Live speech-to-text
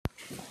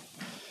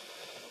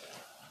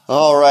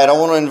All right, I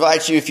want to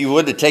invite you, if you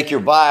would, to take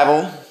your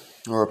Bible,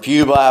 or a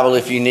pew Bible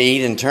if you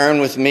need, and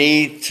turn with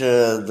me to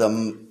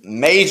the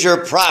major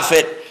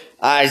prophet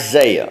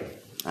Isaiah.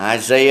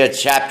 Isaiah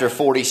chapter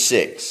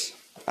 46.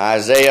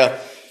 Isaiah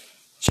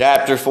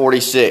chapter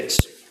 46.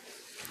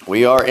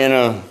 We are in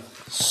a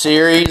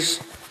series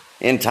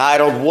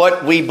entitled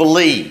What We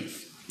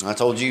Believe. I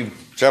told you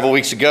several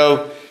weeks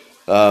ago,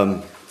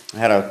 I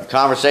had a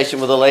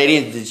conversation with a lady,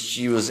 and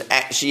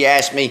she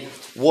asked me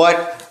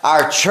what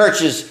our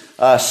church's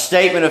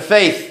statement of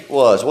faith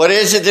was. What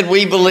is it that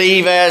we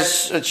believe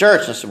as a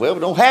church? I said, well, we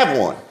don't have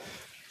one.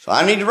 So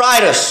I need to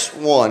write us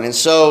one. And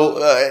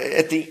so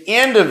at the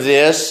end of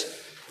this,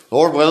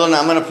 Lord willing,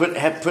 I'm going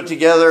to put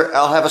together,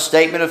 I'll have a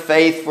statement of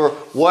faith for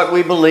what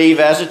we believe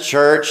as a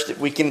church that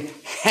we can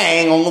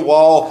hang on the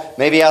wall,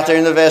 maybe out there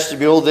in the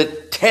vestibule,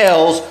 that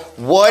tells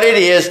what it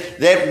is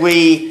that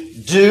we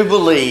do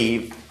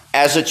believe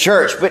as a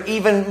church. But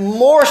even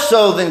more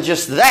so than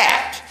just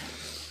that,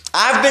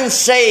 I've been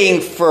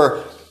saying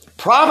for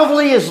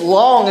probably as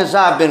long as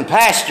I've been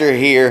pastor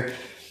here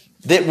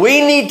that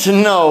we need to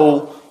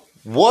know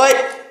what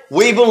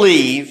we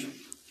believe,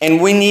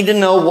 and we need to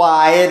know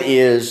why it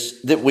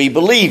is that we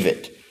believe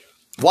it.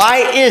 Why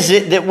is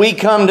it that we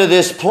come to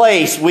this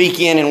place week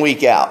in and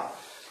week out?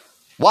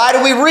 Why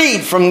do we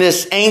read from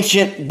this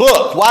ancient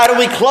book? Why do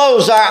we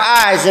close our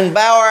eyes and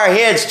bow our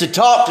heads to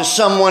talk to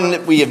someone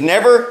that we have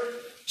never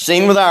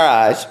seen with our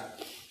eyes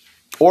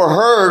or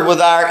heard with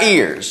our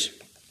ears?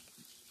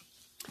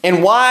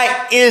 And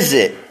why is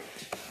it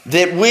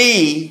that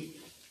we,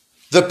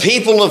 the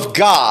people of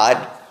God,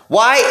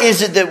 why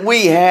is it that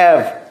we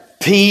have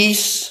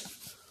peace,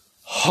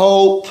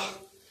 hope,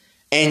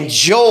 and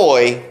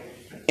joy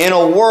in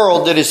a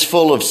world that is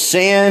full of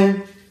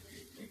sin,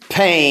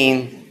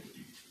 pain,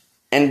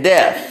 and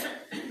death?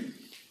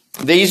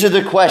 These are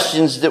the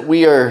questions that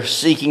we are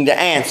seeking to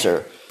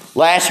answer.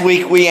 Last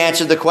week we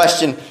answered the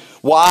question,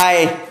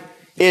 why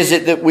is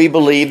it that we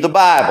believe the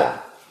Bible?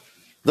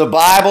 The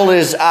Bible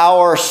is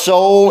our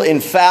sole,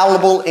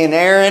 infallible,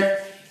 inerrant,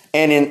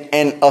 and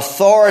an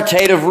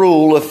authoritative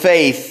rule of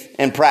faith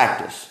and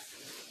practice.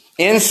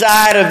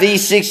 Inside of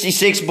these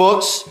 66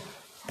 books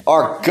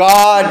are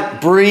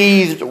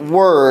God-breathed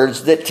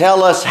words that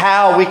tell us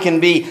how we can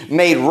be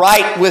made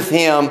right with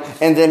Him,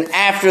 and then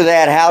after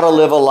that, how to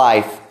live a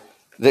life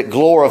that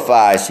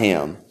glorifies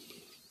Him.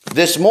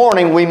 This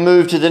morning, we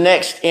move to the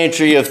next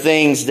entry of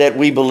things that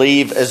we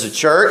believe as a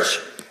church,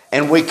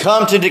 and we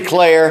come to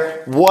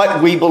declare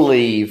what we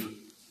believe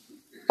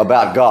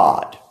about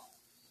God.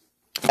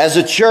 As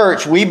a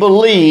church, we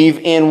believe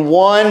in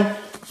one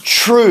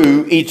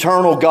true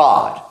eternal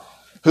God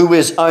who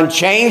is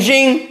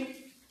unchanging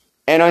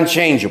and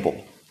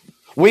unchangeable.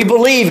 We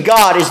believe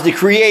God is the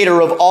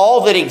creator of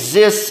all that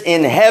exists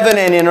in heaven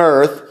and in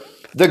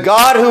earth. The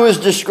God who is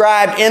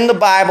described in the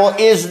Bible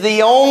is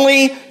the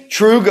only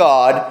true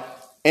God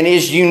and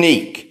is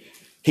unique.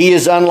 He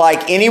is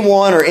unlike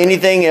anyone or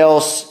anything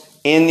else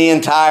in the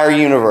entire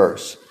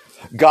universe.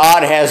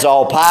 God has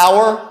all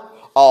power,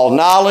 all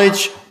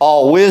knowledge,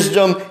 all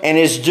wisdom, and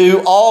is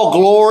due all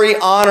glory,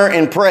 honor,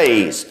 and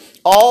praise.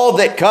 All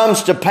that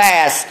comes to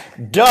pass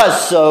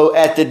does so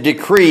at the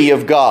decree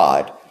of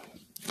God.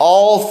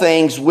 All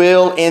things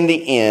will, in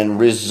the end,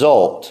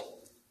 result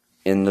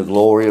in the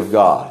glory of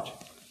God.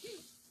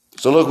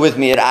 So look with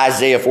me at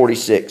Isaiah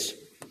 46.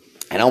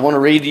 And I want to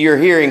read to your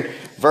hearing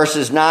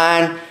verses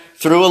 9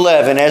 through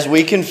 11 as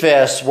we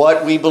confess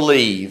what we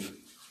believe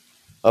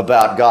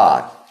about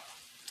God.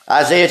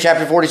 Isaiah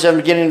chapter 47,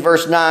 beginning in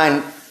verse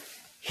 9.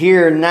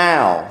 Hear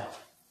now,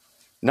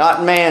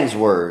 not man's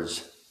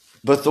words,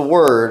 but the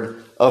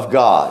word of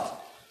God.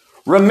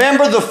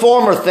 Remember the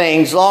former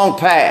things long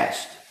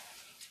past.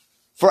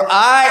 For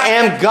I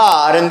am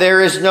God and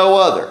there is no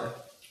other.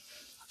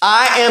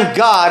 I am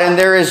God and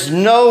there is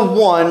no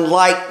one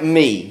like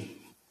me,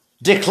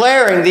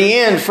 declaring the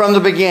end from the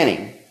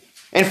beginning.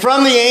 And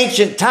from the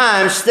ancient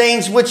times,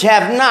 things which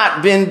have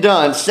not been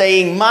done,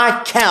 saying,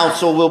 my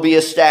counsel will be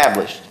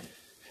established,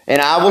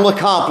 and I will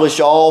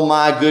accomplish all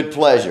my good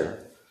pleasure.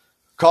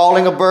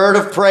 Calling a bird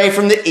of prey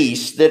from the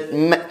east, that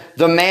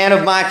the man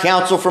of my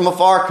counsel from a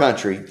far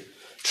country.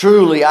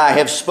 Truly I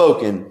have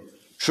spoken,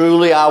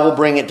 truly I will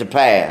bring it to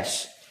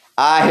pass.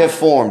 I have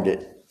formed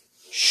it,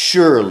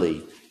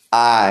 surely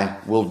I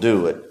will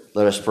do it.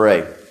 Let us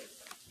pray.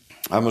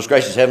 Our most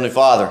gracious Heavenly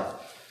Father,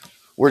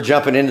 we're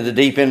jumping into the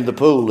deep end of the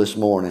pool this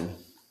morning.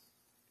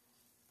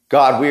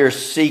 God, we are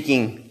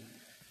seeking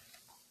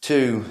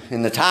to,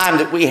 in the time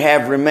that we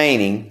have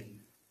remaining,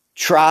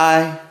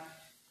 try,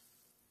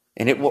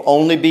 and it will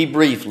only be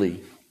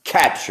briefly,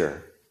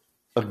 capture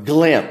a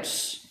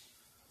glimpse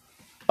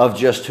of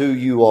just who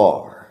you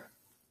are.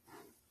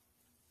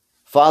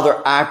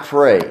 Father, I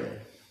pray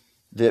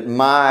that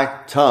my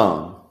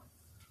tongue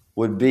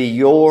would be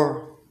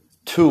your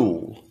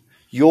tool,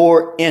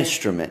 your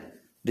instrument,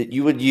 that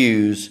you would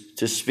use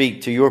to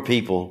speak to your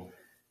people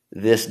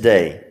this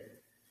day.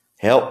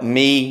 Help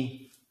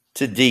me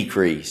to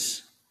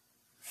decrease,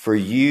 for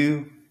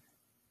you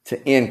to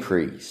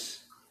increase,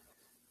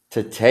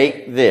 to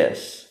take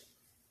this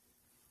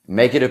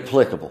Make it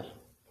applicable.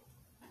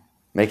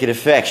 Make it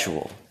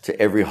effectual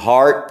to every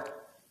heart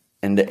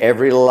and to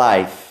every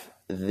life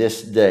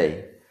this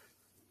day.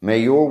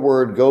 May your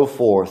word go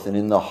forth, and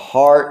in the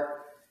heart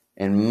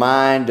and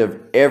mind of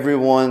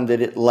everyone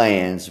that it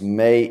lands,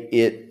 may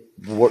it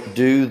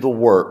do the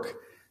work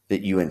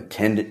that you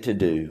intend it to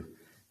do.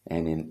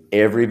 And in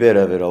every bit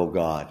of it, oh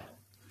God,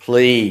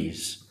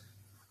 please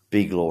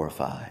be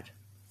glorified.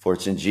 For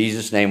it's in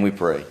Jesus' name we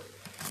pray.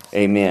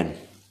 Amen.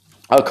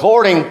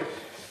 According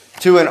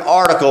to an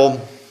article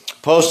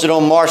posted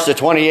on March the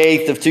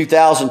 28th of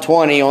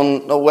 2020 on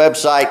a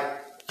website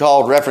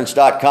called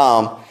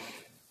reference.com,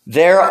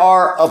 there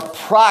are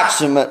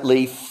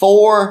approximately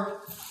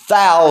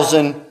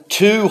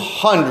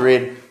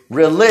 4,200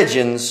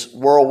 religions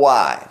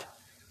worldwide.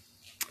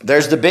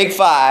 There's the big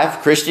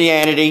five: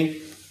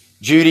 Christianity,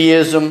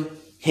 Judaism,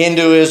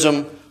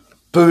 Hinduism,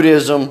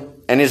 Buddhism,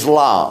 and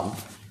Islam.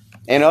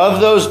 And of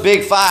those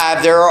big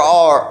five, there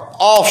are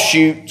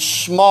offshoot,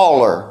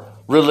 smaller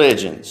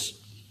religions.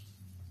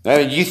 Now,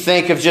 you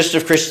think of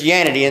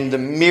Christianity and the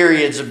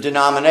myriads of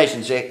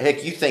denominations.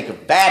 Heck, you think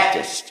of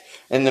Baptist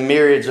and the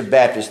myriads of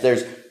Baptists.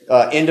 There's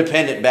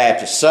Independent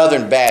Baptist,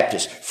 Southern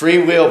Baptist, Free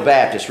Will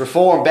Baptist,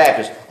 Reformed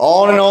Baptist,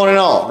 on and on and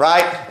on,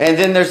 right? And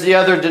then there's the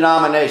other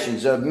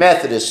denominations of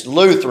Methodist,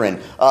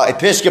 Lutheran,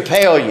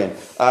 Episcopalian,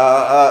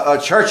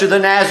 Church of the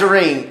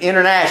Nazarene,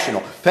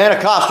 International,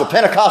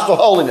 Pentecostal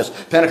Holiness,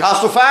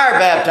 Pentecostal Fire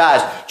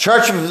Baptized,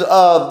 Church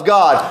of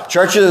God,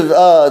 Church of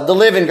the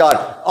Living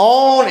God,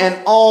 on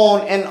and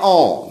on and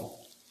on.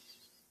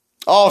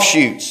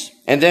 Offshoots.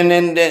 And then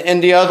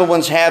and the other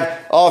ones have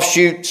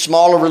offshoot,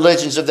 smaller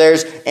religions of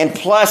theirs. And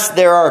plus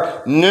there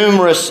are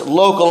numerous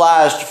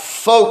localized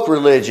folk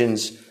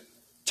religions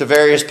to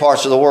various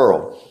parts of the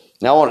world.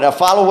 Now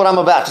follow what I'm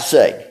about to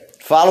say.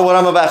 Follow what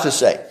I'm about to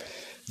say.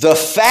 The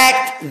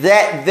fact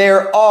that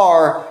there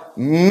are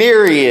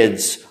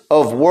myriads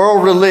of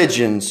world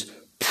religions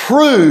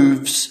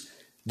proves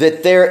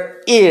that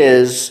there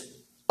is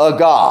a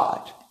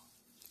God.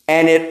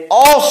 And it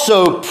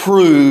also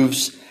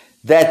proves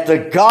that the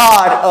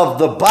God of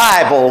the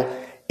Bible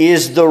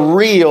is the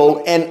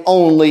real and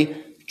only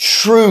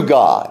true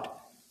God.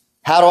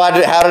 How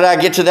did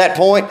I get to that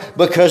point?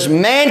 Because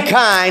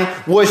mankind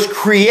was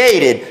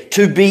created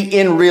to be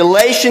in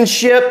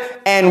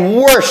relationship and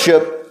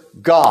worship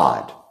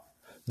God,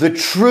 the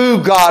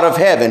true God of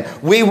heaven.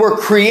 We were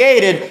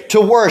created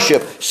to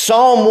worship.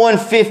 Psalm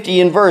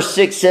 150 and verse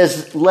 6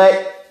 says,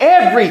 "Let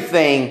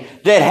everything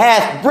that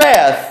hath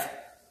breath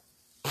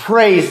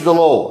praise the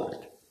Lord."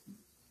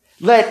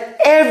 Let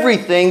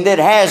everything that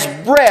has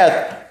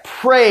breath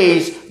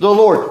praise the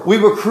Lord. We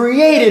were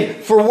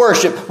created for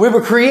worship. We were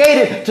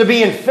created to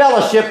be in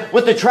fellowship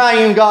with the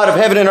triune God of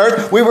heaven and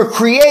earth. We were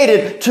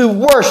created to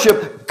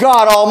worship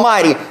God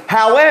Almighty.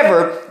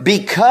 However,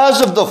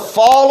 because of the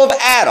fall of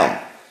Adam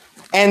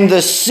and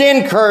the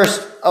sin curse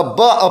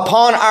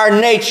upon our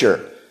nature,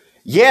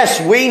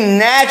 yes, we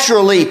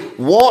naturally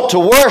want to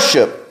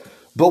worship,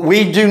 but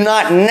we do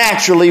not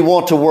naturally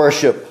want to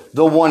worship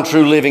the one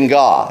true living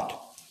God.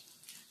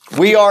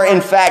 We are,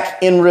 in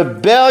fact, in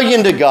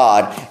rebellion to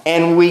God,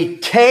 and we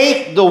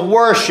take the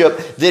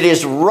worship that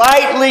is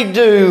rightly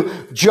due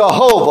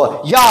Jehovah,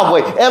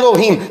 Yahweh,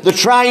 Elohim, the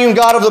triune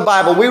God of the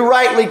Bible. We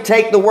rightly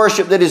take the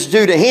worship that is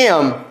due to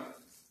Him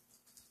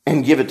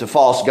and give it to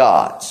false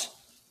gods.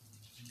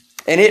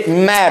 And it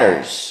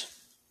matters,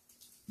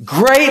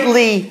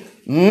 greatly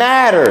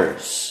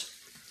matters,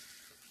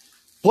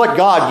 what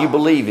God you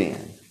believe in.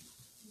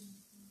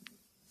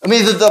 I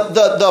mean,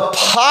 the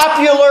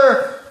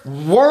popular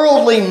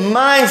worldly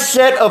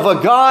mindset of a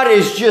God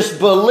is just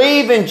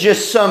believe in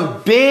just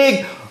some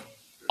big,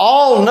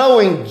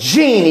 all-knowing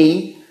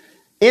genie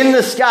in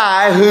the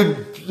sky who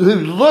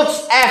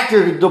looks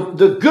after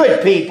the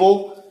good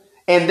people,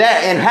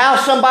 and how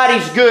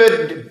somebody's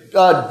good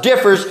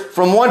differs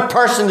from one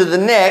person to the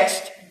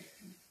next.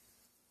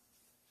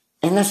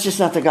 And that's just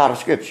not the God of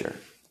Scripture.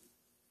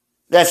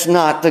 That's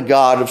not the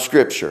God of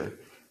Scripture.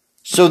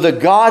 So the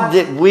God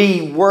that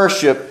we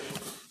worship,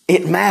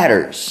 it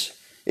matters.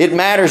 It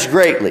matters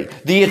greatly.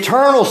 The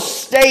eternal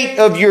state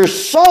of your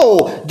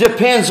soul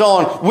depends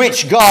on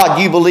which God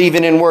you believe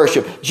in and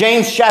worship.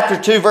 James chapter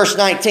 2 verse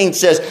 19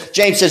 says,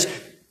 James says,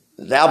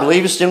 "Thou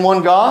believest in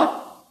one God?"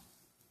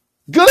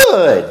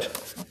 Good.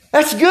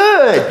 That's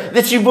good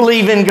that you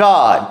believe in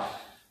God.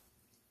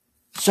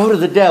 So do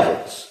the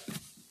devils.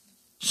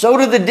 So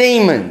do the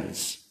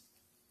demons.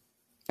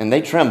 And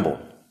they tremble.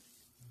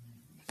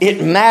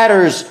 It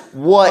matters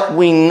what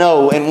we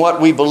know and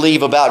what we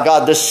believe about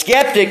God. The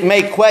skeptic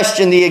may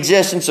question the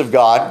existence of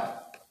God.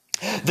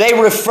 They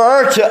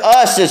refer to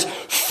us as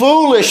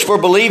foolish for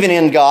believing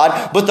in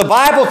God, but the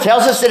Bible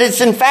tells us that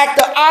it's in fact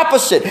the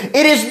opposite.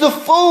 It is the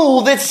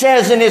fool that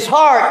says in his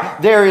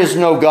heart, there is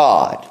no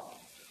God.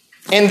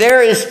 And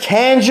there is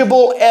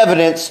tangible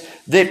evidence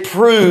that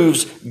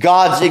proves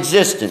God's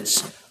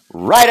existence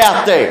right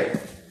out there.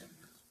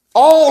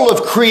 All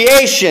of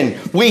creation,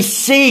 we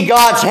see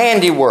God's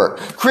handiwork.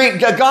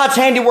 God's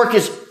handiwork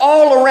is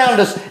all around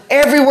us,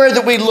 everywhere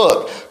that we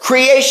look.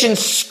 Creation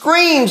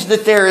screams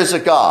that there is a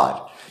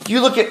God.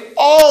 You look at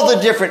all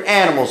the different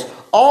animals,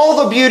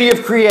 all the beauty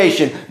of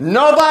creation.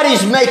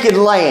 Nobody's making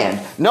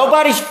land.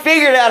 Nobody's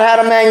figured out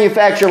how to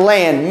manufacture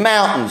land,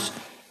 mountains,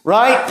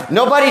 right?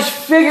 Nobody's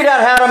figured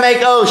out how to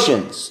make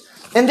oceans.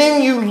 And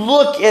then you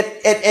look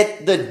at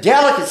the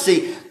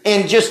delicacy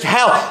and just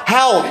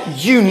how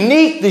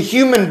unique the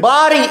human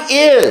body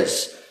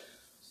is.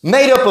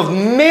 Made up of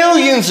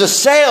millions of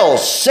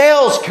cells.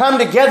 Cells come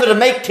together to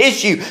make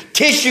tissue.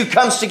 Tissue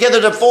comes together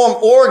to form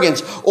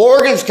organs.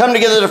 Organs come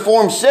together to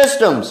form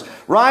systems,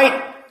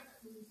 right?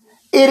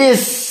 It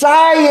is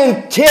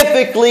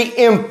scientifically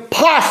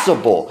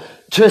impossible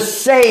to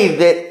say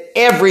that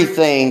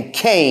everything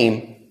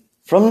came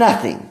from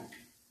nothing.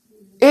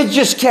 It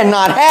just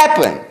cannot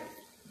happen.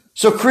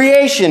 So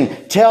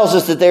creation tells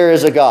us that there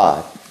is a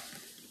God.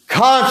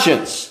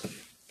 Conscience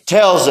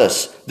tells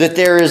us that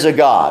there is a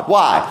God.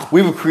 Why?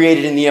 We were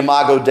created in the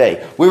Imago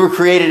Dei. We were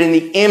created in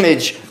the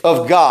image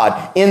of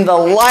God, in the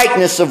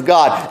likeness of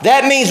God.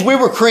 That means we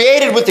were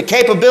created with the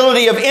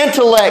capability of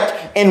intellect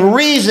and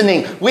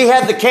reasoning. We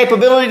have the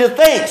capability to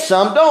think.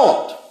 Some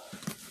don't.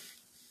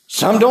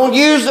 Some don't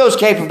use those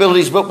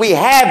capabilities, but we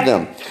have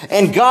them.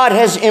 And God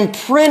has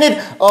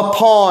imprinted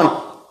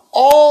upon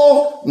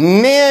all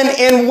men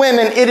and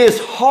women, it is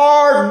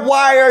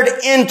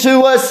hardwired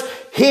into us,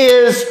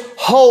 His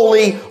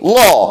holy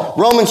law.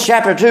 Romans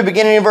chapter 2,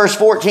 beginning in verse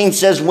 14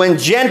 says, when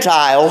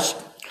Gentiles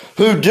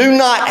who do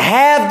not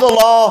have the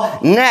law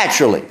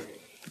naturally,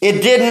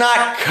 it did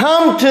not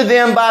come to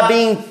them by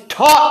being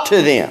taught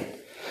to them,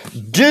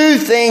 do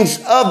things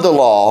of the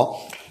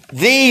law,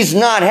 these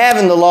not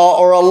having the law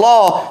or a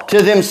law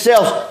to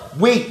themselves.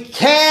 We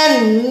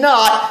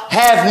cannot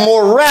have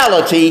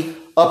morality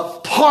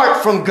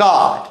apart from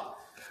God.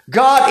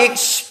 God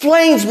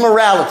explains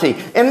morality.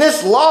 And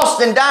this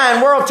lost and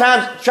dying world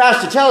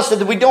tries to tell us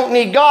that we don't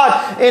need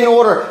God in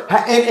order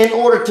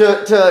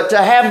to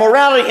have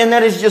morality, and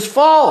that is just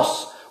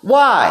false.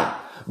 Why?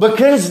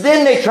 Because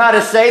then they try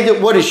to say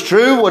that what is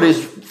true, what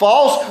is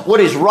false,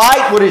 what is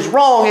right, what is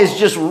wrong is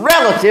just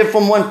relative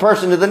from one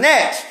person to the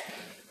next.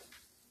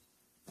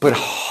 But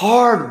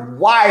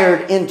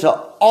hardwired into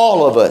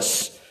all of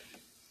us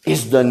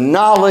is the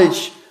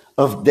knowledge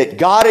that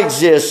God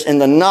exists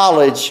and the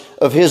knowledge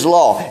of His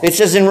law. It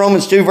says in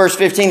Romans 2 verse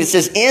 15, it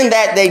says, in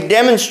that they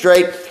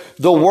demonstrate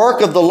the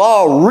work of the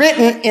law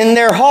written in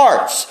their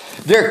hearts,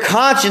 their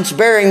conscience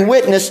bearing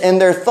witness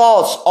and their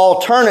thoughts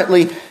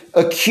alternately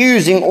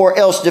accusing or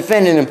else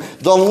defending them.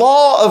 The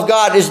law of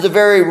God is the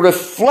very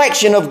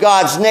reflection of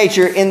God's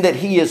nature in that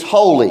He is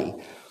holy.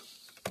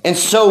 And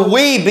so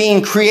we,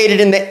 being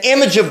created in the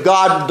image of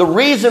God, the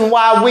reason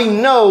why we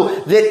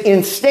know that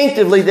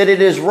instinctively that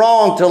it is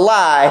wrong to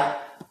lie,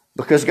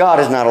 because God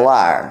is not a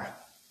liar.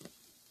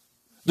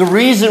 The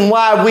reason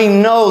why we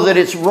know that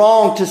it's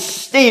wrong to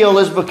steal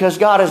is because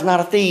God is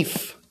not a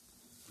thief.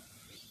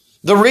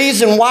 The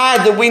reason why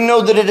that we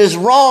know that it is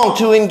wrong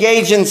to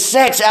engage in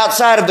sex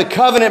outside of the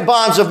covenant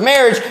bonds of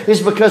marriage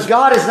is because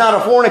God is not a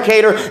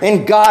fornicator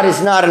and God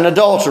is not an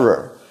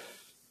adulterer.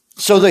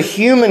 So the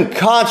human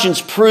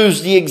conscience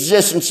proves the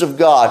existence of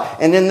God.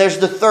 And then there's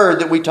the third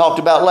that we talked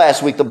about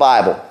last week, the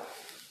Bible.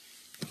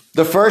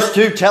 The first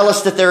two tell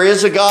us that there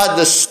is a God.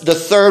 The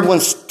third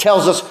one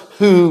tells us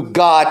who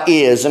God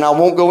is. And I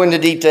won't go into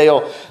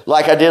detail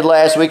like I did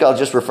last week. I'll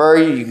just refer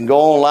you. You can go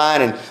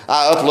online, and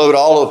I upload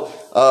all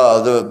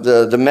of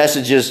the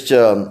messages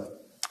to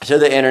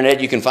the internet.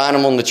 You can find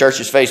them on the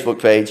church's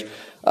Facebook page.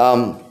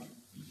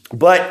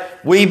 But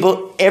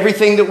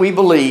everything that we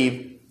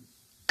believe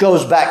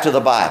goes back to the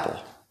Bible.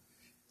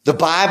 The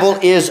Bible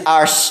is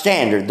our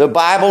standard. The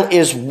Bible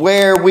is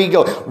where we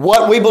go.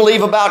 What we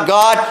believe about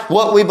God,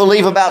 what we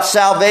believe about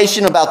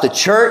salvation, about the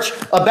church,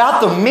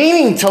 about the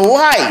meaning to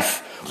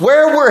life,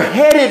 where we're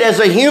headed as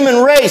a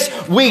human race,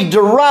 we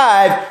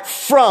derive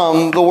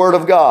from the Word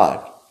of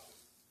God.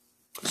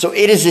 So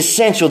it is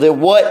essential that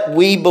what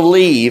we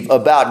believe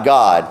about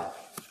God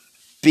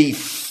be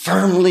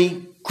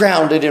firmly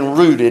grounded and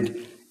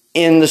rooted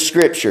in the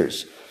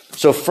Scriptures.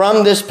 So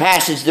from this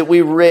passage that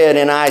we read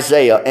in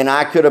Isaiah, and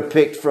I could have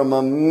picked from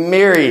a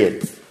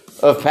myriad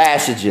of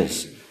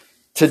passages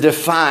to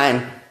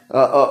define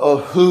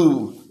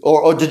who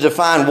or to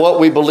define what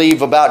we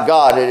believe about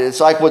God. It's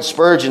like what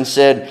Spurgeon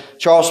said.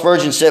 Charles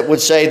Spurgeon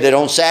would say that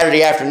on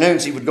Saturday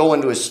afternoons he would go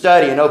into his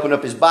study and open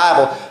up his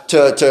Bible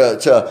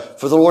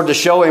for the Lord to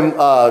show him,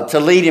 to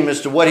lead him as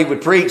to what he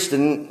would preach the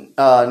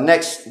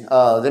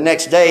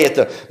next day at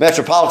the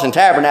Metropolitan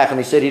Tabernacle.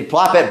 And he said he'd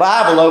plop that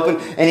Bible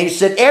open, and he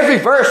said every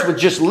verse would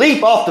just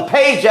leap off the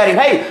page at him.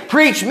 Hey,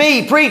 preach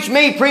me, preach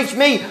me, preach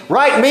me.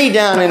 Write me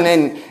down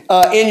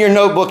in your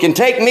notebook and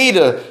take me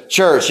to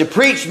church. You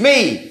preach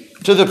me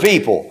to the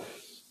people.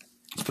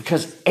 It's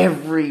because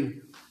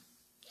every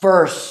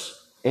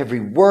verse, every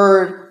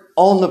word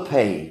on the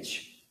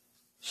page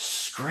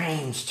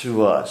screams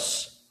to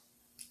us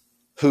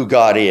who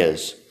God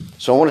is.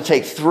 So I want to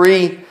take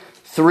three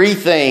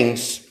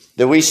things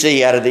that we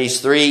see out of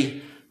these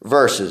three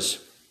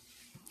verses.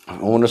 I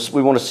want to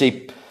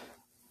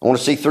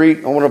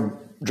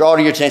draw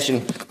to your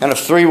attention kind of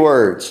three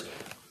words: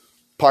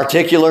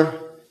 particular,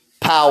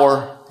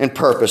 power, and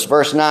purpose.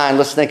 Verse 9,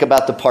 let's think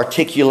about the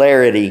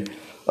particularity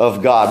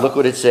of God. Look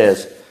what it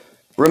says.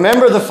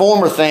 Remember the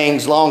former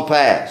things long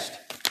past.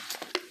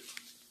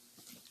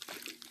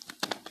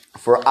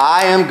 For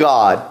I am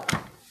God,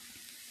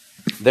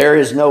 there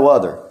is no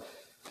other.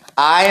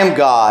 I am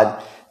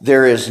God,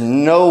 there is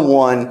no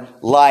one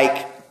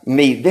like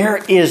me. There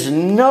is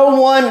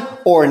no one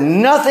or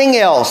nothing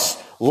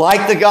else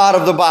like the God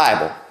of the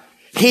Bible.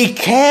 He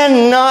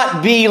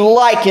cannot be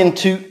likened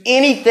to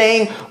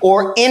anything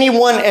or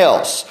anyone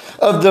else.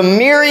 Of the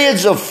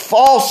myriads of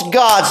false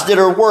gods that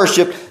are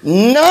worshipped,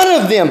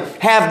 none of them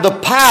have the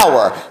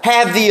power,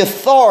 have the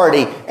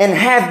authority, and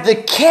have the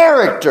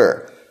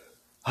character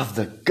of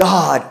the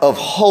God of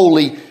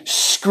Holy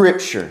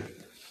Scripture.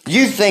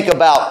 You think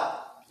about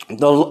a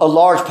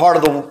large part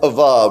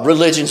of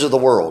religions of the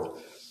world.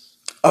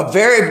 A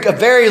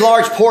very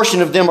large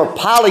portion of them are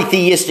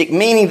polytheistic,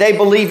 meaning they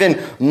believe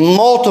in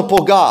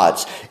multiple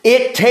gods.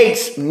 It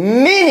takes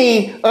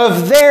many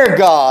of their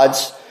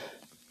gods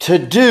to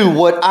do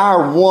what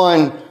our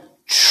one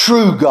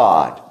true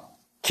God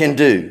can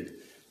do.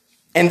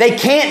 And they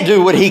can't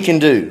do what He can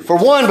do. For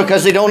one,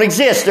 because they don't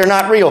exist. They're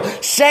not real.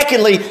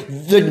 Secondly,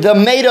 the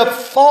made-up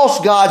false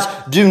gods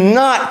do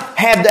not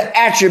have the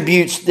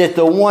attributes that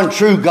the one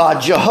true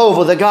God,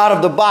 Jehovah, the God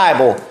of the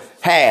Bible,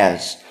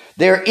 has.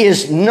 There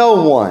is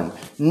no one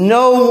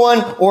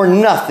or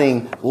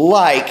nothing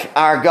like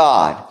our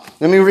God.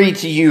 Let me read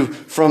to you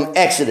from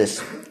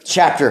Exodus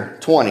chapter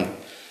 20.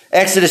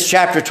 Exodus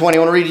chapter 20. I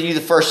want to read to you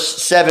the first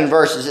 7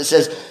 verses. It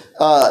says,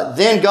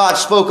 Then God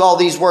spoke all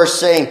these words,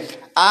 saying,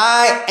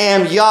 I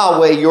am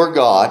Yahweh your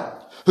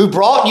God, who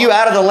brought you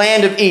out of the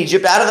land of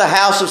Egypt, out of the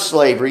house of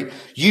slavery.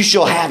 You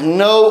shall have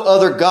no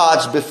other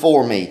gods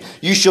before me.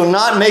 You shall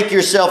not make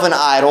yourself an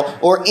idol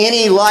or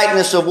any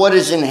likeness of what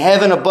is in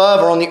heaven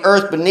above or on the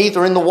earth beneath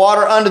or in the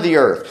water under the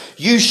earth.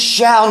 You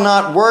shall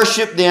not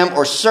worship them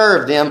or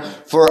serve them,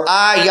 for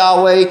I,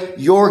 Yahweh,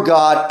 your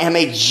God, am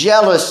a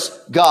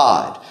jealous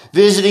God,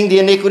 visiting the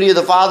iniquity of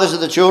the fathers of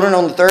the children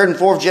on the 3rd and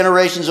 4th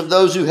generations of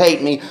those who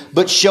hate me,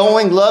 but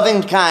showing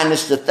loving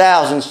kindness to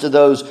thousands to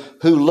those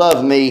who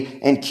love me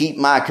and keep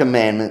my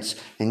commandments.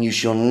 And you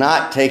shall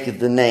not take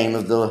the name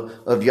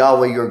of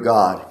Yahweh your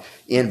God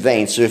in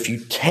vain. So if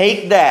you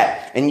take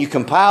that and you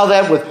compile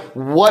that with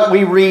what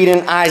we read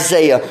in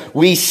Isaiah,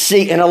 we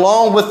see, and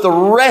along with the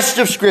rest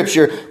of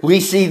Scripture, we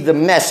see the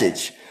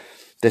message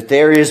that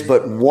there is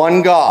but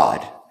one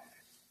God,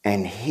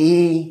 and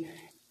He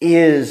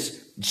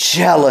is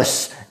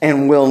jealous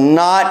and will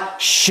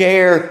not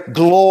share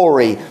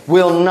glory,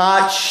 will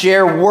not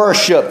share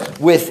worship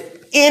with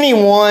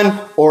anyone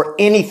or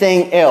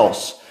anything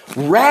else.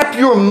 Wrap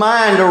your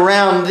mind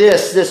around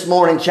this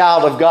morning,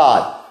 child of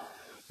God.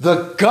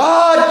 The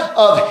God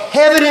of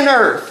heaven and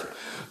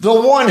earth, the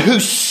one who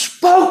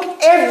spoke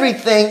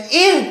everything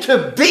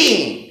into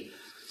being,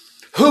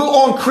 who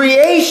on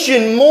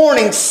creation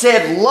morning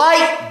said,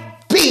 light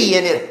be,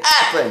 and it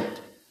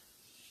happened,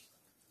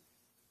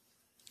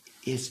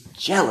 is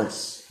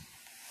jealous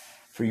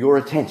for your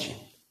attention.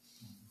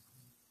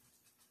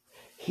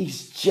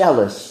 He's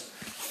jealous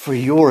for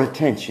your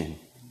attention.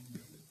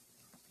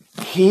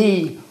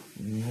 He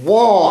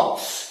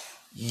wants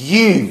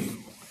you.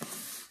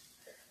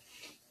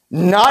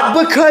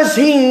 Not because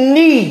He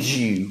needs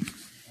you,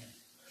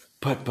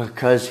 but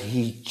because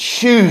He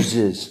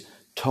chooses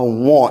to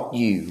want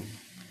you.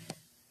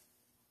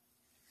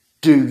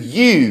 Do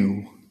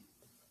you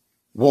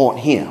want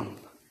Him?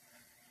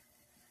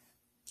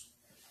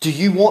 Do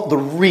you want the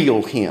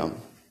real Him?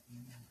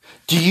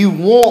 Do you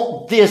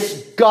want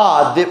this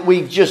God that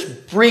we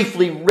just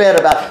briefly read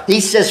about? He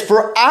says,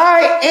 for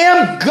I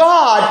am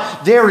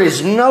God, there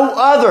is no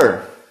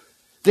other.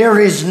 There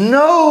is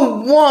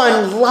no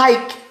one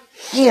like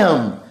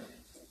Him.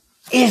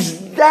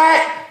 Is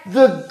that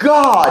the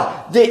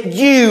God that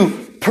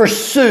you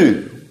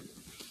pursue?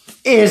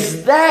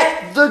 Is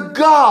that the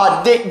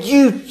God that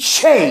you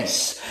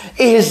chase?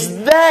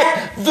 Is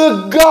that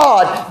the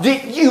God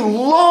that you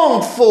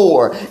long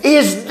for?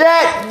 Is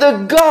that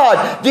the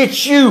God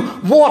that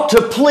you want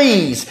to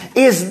please?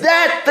 Is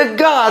that the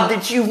God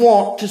that you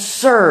want to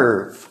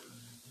serve?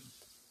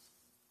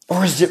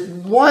 Or is it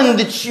one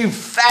that you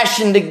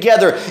fashioned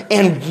together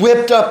and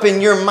whipped up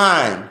in your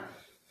mind?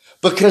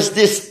 Because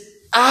this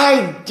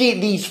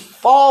idea, these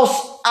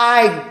false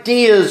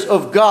ideas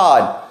of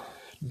God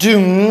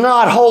do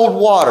not hold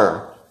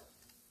water.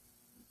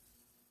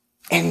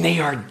 And they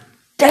are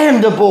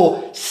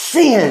damnable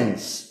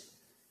sins.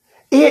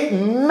 It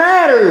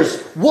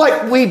matters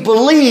what we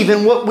believe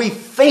and what we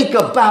think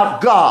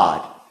about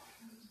God.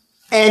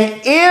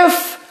 And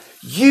if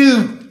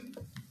you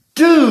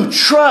do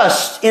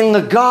trust in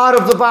the God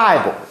of the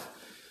Bible,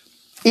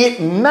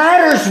 it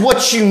matters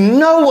what you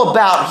know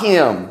about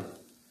Him.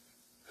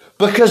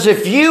 Because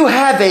if you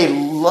have a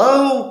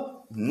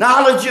low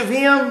knowledge of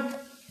Him,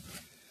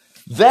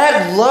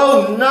 that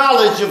low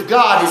knowledge of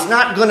God is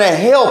not going to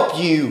help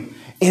you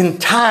in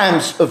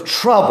times of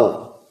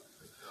trouble.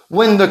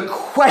 when the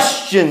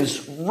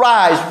questions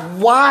rise,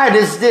 why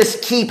does this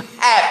keep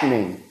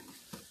happening?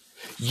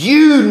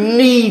 You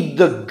need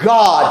the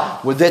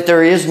God that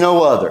there is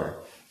no other.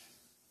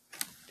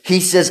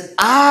 He says,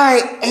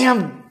 I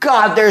am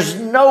God. There's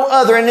no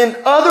other. And in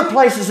other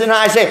places in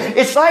Isaiah,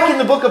 it's like in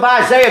the book of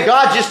Isaiah,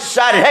 God just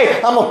decided, hey,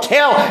 I'm going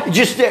to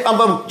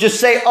just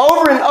say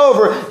over and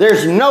over,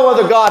 there's no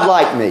other God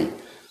like me.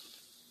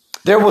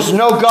 There was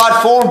no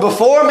God formed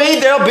before me.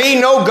 There'll be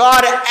no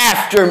God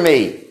after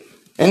me.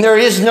 And there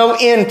is no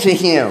end to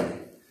him.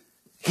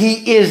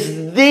 He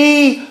is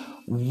the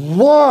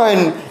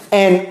one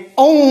and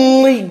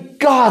only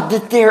God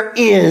that there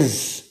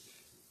is.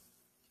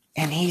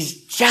 And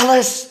he's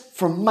jealous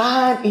for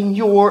mine and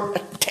your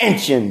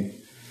attention.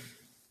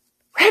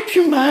 Wrap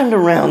your mind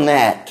around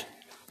that.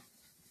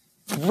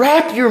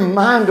 Wrap your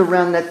mind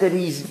around that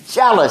he's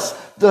jealous.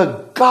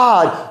 The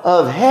God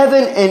of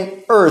heaven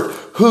and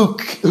earth who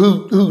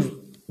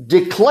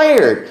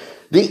declared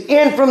the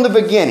end from the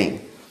beginning,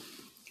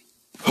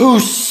 who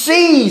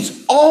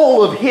sees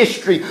all of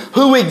history,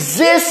 who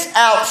exists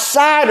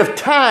outside of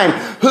time,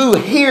 who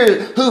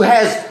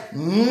has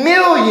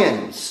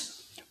millions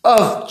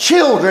of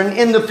children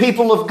in the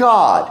people of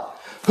God,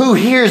 who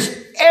hears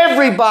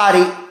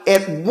everybody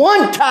at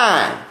one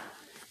time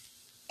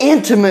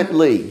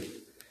intimately.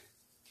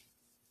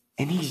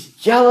 And he's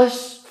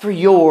jealous for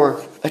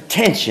your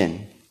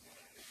attention.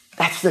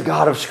 That's the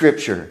God of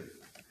Scripture.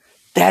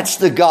 That's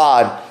the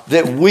God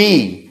that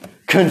we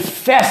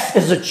confess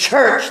as a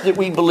church that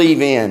we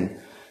believe in.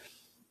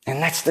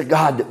 And that's the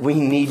God that we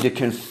need to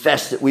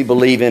confess that we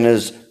believe in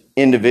as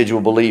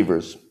individual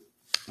believers.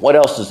 What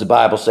else does the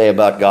Bible say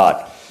about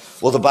God?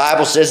 Well, the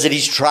Bible says that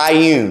he's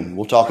triune.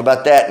 We'll talk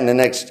about that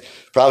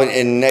probably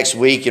in the next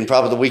week and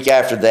probably the week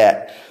after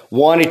that.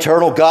 One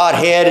eternal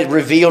Godhead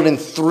revealed in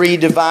three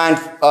divine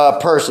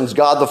persons.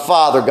 God the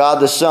Father,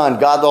 God the Son,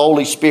 God the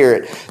Holy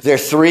Spirit. They're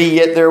three,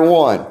 yet they're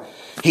one.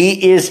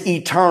 He is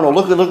eternal.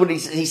 Look what he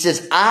says. He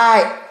says,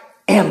 I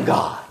am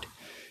God.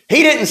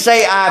 He didn't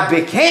say I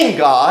became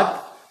God.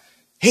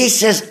 He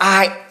says,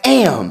 I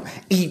am.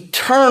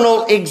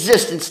 Eternal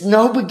existence.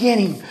 No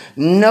beginning,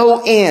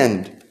 no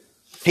end.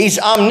 He's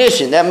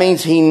omniscient. That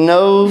means he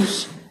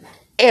knows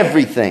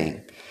everything.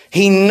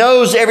 He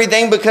knows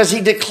everything because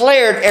he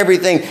declared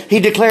everything. He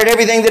declared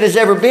everything that has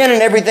ever been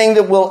and everything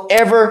that will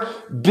ever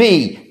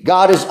be.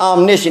 God is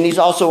omniscient. He's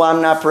also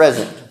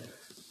omnipresent.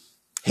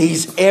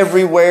 He's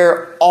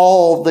everywhere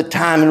all the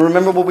time. And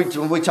remember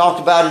when we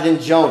talked about it in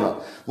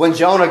Jonah. When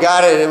Jonah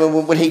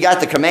when he got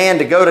the command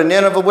to go to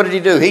Nineveh, what did he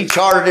do? He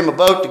chartered him a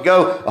boat to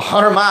go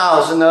 100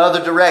 miles in the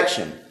other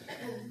direction.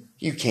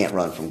 You can't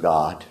run from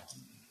God.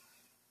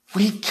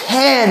 We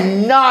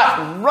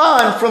cannot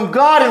run from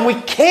God, and we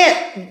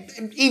can't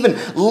even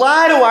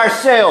lie to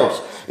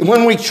ourselves. And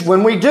when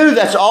we do,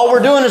 that's all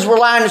we're doing is we're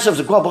lying to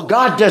ourselves. Well, but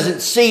God doesn't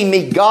see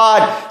me.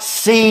 God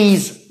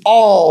sees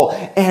all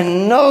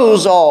and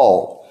knows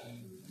all.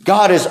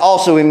 God is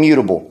also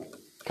immutable.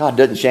 God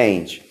doesn't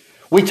change.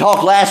 We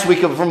talked last week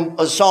from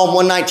Psalm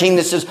 119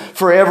 that says,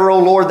 forever, O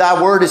Lord,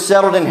 thy word is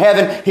settled in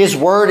heaven. His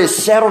word is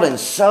settled, and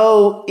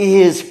so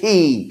is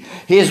he.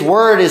 His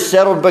word is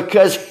settled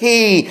because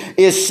he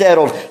is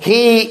settled.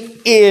 He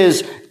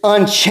is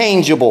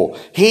unchangeable.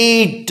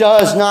 He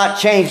does not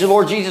change. The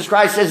Lord Jesus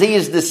Christ says he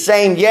is the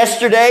same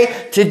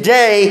yesterday,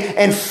 today,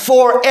 and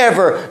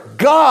forever.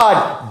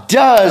 God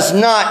does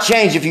not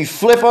change. If you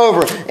flip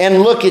over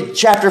and look at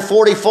chapter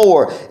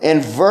 44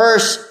 and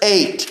verse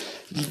 8,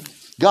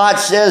 God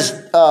says,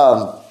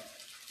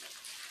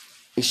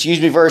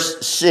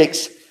 verse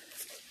 6.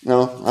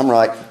 No, I'm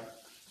right.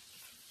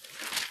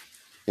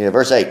 Yeah,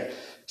 verse 8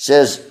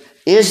 says,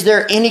 is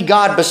there any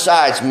God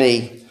besides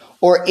me,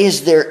 or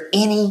is there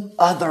any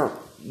other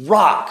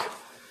rock?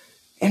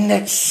 And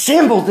that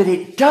symbol that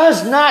it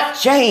does not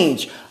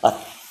change.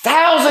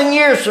 1,000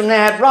 years from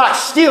that rock's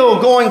still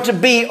going to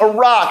be a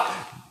rock.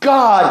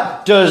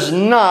 God does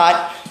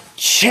not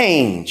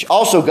change.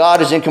 Also,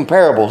 God is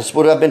incomparable. That's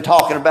what I've been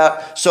talking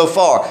about so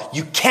far.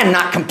 You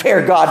cannot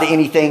compare God to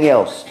anything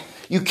else.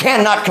 You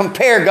cannot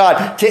compare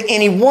God to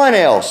anyone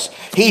else.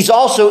 He's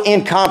also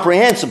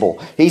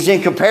incomprehensible. He's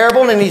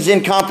incomparable and he's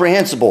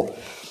incomprehensible.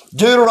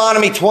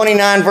 Deuteronomy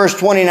 29 verse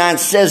 29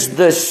 says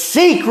the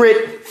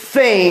secret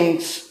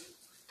things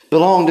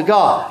belong to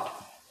God.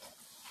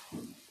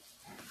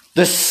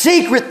 The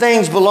secret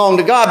things belong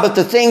to God, but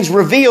the things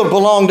revealed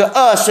belong to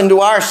us and to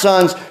our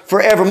sons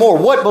forevermore.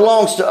 What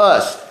belongs to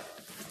us?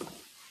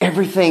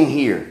 Everything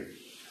here.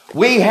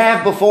 We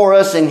have before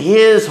us in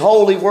his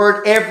holy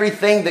word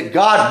everything that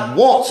God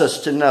wants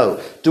us to know.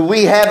 Do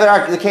we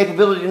have the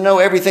capability to know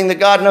everything that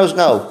God knows?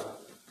 No.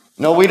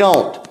 No, we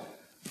don't.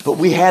 But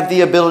we have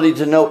the ability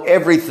to know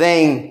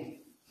everything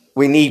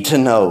we need to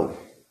know.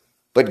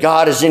 But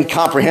God is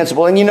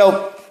incomprehensible. And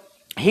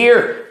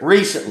here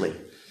recently,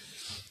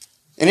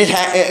 and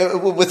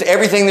with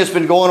everything that's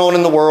been going on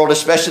in the world,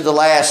 especially the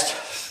last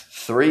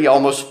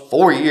almost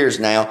 4 years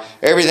now.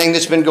 Everything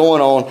that's been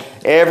going on,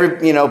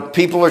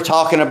 people are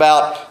talking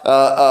about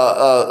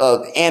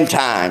end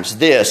times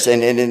this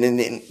and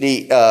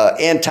the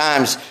end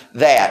times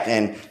that,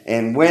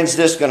 and when's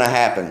this going to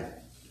happen?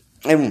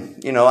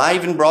 And I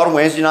even brought a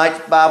Wednesday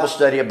night Bible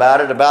study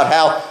about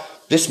how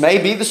this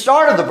may be the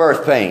start of the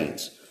birth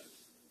pains.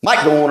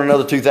 Might go on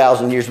another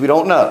 2,000 years. We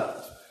don't know.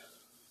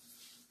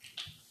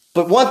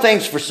 But one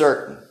thing's for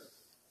certain.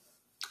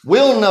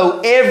 We'll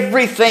know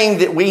everything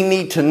that we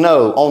need to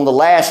know on the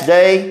last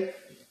day.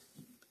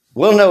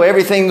 We'll know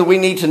everything that we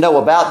need to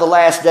know about the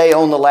last day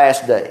on the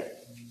last day.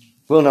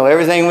 We'll know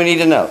everything we need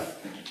to know.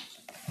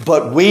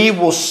 But we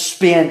will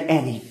spend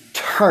an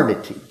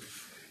eternity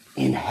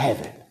in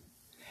heaven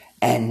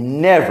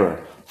and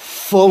never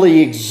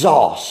fully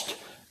exhaust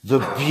the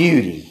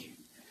beauty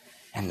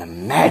and the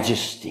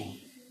majesty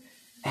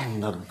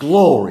and the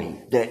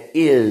glory that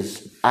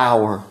is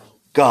our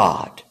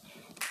God.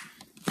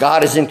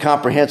 God is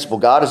incomprehensible.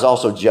 God is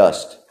also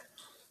just.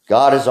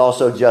 God is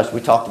also just. We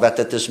talked about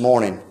that this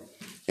morning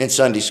in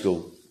Sunday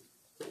school.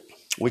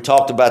 We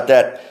talked about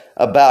that,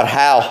 about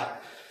how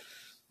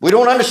we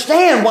don't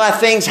understand why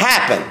things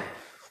happen.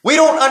 We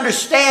don't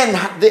understand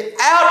the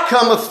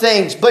outcome of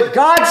things. But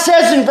God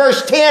says in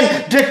verse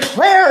 10,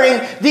 declaring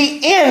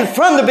the end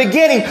from the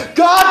beginning,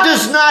 God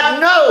does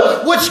not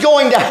know what's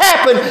going to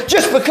happen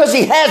just because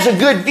He has a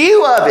good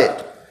view of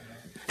it.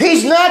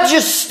 He's not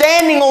just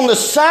standing on the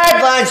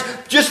sidelines,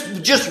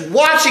 just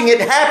watching it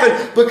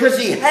happen because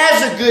He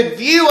has a good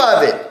view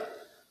of it.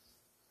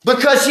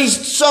 Because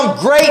He's some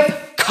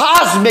great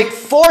cosmic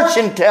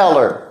fortune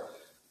teller.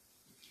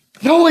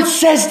 No, it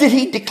says that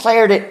He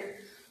declared it.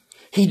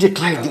 He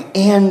declared the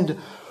end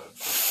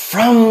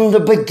from the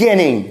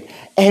beginning.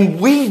 And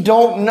we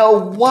don't know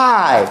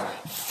why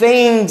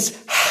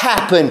things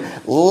happen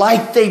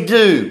like they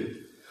do.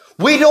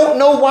 We don't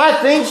know why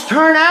things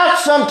turn out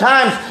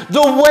sometimes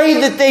the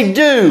way that they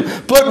do.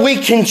 But we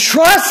can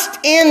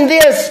trust in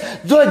this.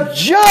 The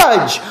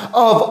judge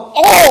of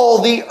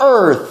all the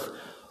earth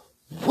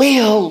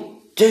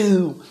will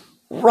do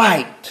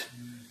right.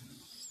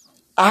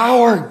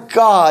 Our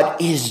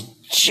God is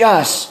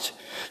just.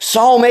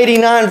 Psalm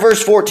 89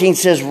 verse 14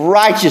 says,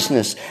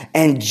 righteousness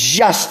and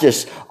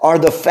justice are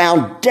the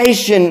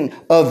foundation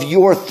of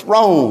your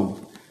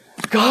throne.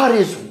 God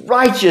is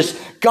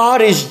righteous.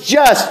 God is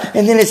just.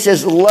 And then it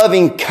says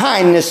loving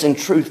kindness and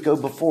truth go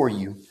before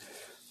you.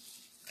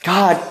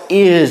 God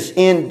is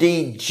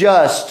indeed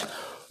just,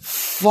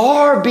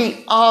 far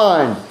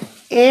beyond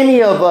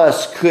any of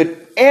us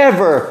could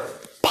ever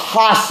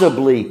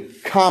possibly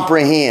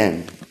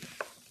comprehend.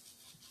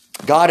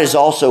 God is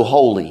also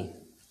holy.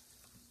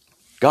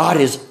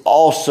 God is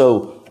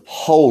also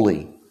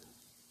holy.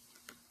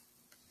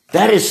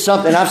 That is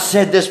something, I've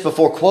said this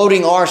before,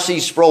 quoting R.C.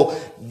 Sproul,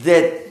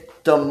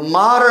 that the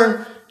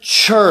modern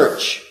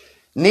church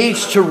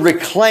needs to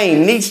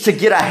reclaim, needs to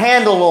get a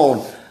handle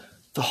on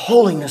the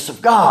holiness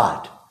of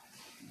God.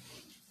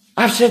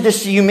 I've said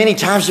this to you many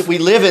times, that we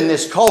live in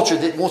this culture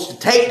that wants to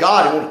take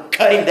God and want to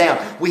cut Him down.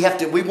 We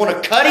want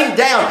to cut Him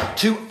down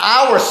to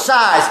our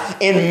size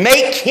and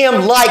make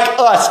Him like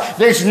us.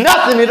 There's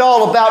nothing at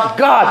all about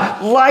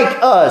God like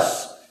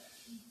us.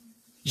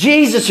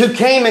 Jesus, who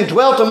came and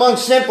dwelt among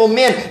sinful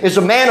men, is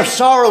a man of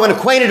sorrow and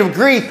acquainted of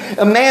grief,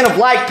 a man of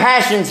like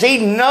passions.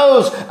 He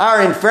knows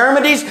our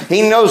infirmities.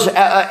 He knows,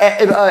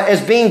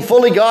 as being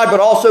fully God,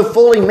 but also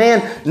fully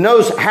man,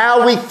 knows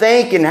how we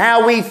think and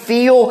how we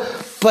feel.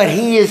 But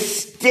He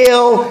is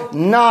still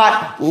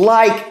not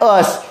like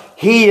us.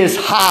 He is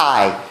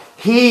high.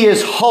 He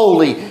is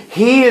holy.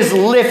 He is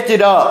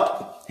lifted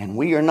up. And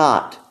we are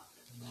not.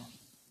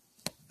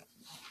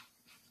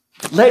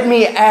 Let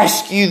me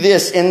ask you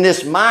this, in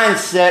this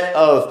mindset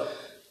of,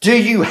 do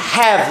you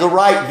have the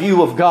right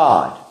view of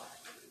God?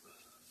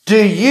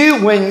 Do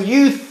you, when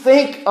you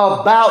think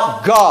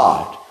about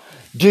God,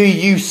 do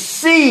you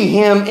see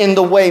Him in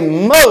the way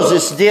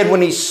Moses did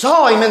when he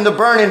saw Him in the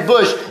burning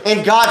bush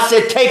and God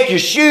said, take your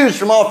shoes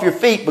from off your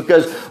feet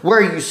because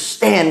where you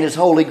stand is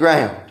holy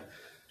ground?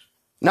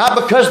 Not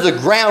because the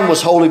ground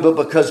was holy, but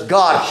because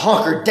God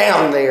hunkered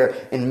down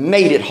there and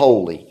made it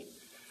holy.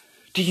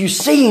 Do you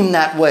see Him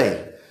that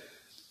way?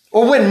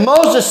 Or when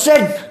Moses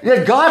said,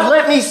 God,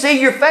 let me see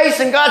your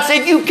face, and God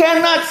said, you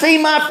cannot see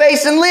my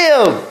face and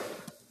live.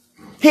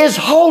 His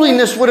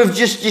holiness would have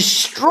just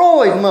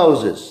destroyed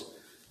Moses.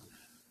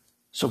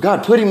 So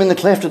God put him in the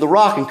cleft of the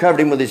rock and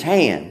covered him with His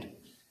hand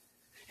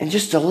and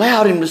just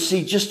allowed him to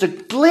see just a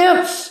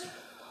glimpse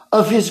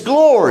of His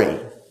glory.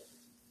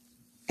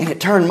 And it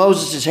turned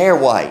Moses' hair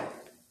white.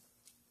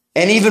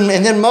 And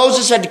then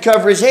Moses had to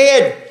cover his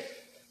head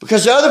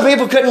because the other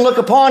people couldn't look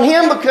upon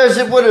him because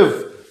it would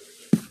have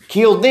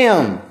killed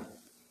them.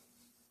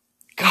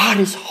 God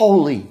is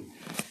holy.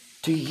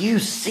 Do you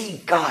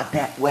see God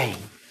that way?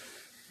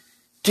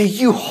 Do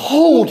you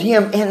hold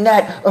Him in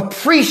that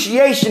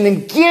appreciation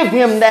and give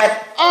Him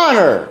that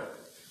honor?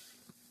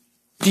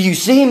 Do you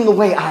see Him the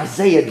way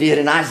Isaiah did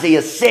in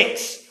Isaiah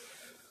 6?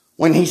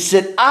 When he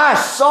said, I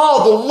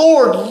saw the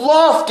Lord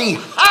lofty,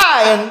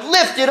 high, and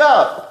lifted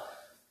up.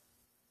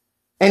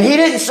 And he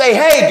didn't say,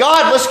 hey,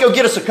 God, let's go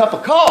get us a cup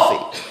of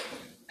coffee.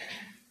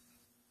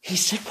 He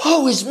said,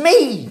 woe is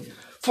me,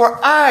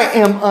 for I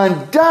am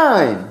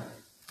undone.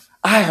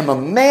 I am a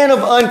man of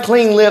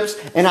unclean lips,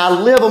 and I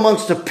live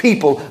amongst a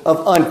people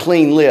of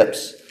unclean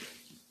lips.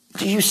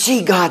 Do you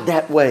see God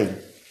that way?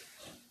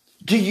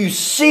 Do you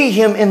see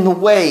him in the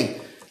way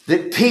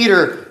that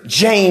Peter,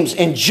 James,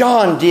 and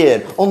John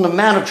did on the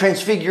Mount of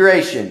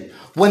Transfiguration?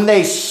 When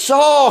they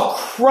saw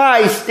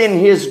Christ in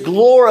his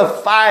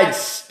glorified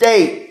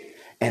state,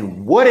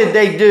 and what did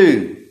they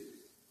do?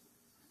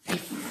 They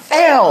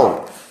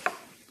fell.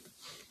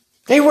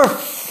 They were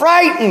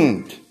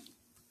frightened.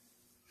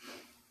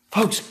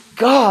 Folks,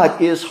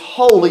 God is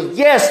holy.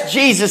 Yes,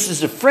 Jesus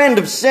is a friend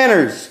of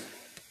sinners,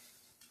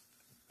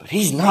 but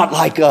he's not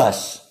like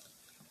us.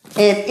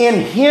 And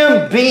in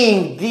him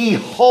being the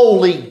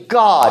holy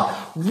God,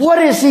 what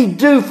does he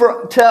do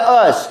to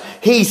us?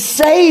 He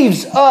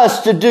saves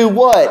us to do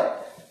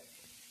what?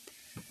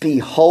 Be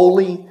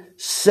holy,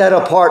 set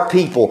apart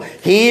people.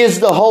 He is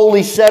the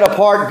holy, set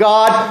apart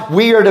God.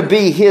 We are to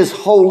be his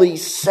holy,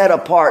 set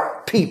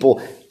apart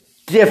people.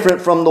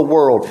 Different from the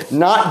world.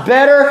 Not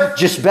better,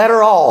 just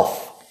better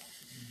off.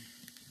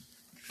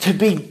 To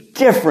be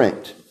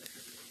different.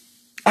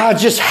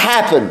 Just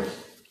happen.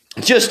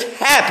 Just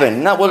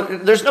happen.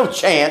 There's no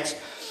chance.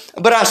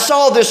 But I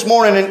saw this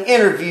morning an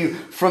interview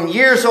from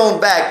years on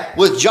back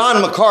with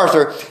John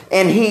MacArthur,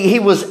 and he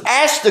was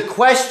asked the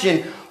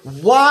question,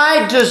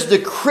 why does the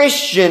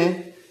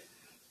Christian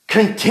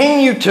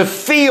continue to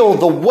feel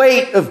the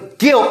weight of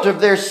guilt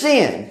of their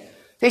sin?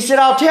 He said,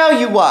 I'll tell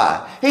you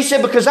why. He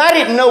said, because I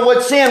didn't know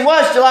what sin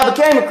was till I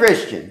became a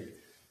Christian.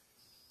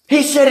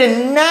 He said,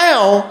 and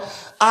now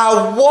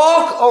I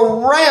walk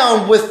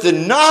around with the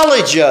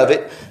knowledge of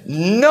it,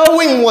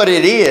 knowing what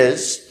it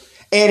is,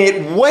 and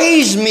it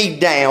weighs me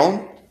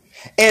down,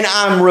 and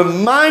I'm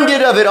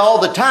reminded of it all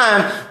the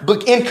time,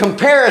 but in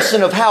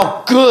comparison of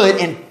how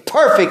good and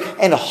perfect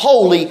and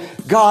holy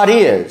God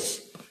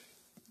is.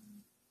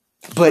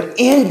 But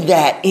in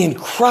that, in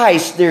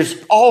Christ,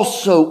 there's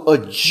also a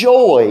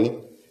joy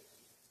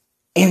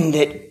in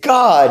that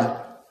God,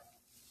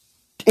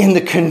 in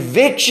the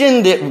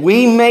conviction that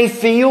we may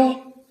feel,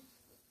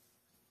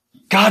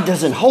 God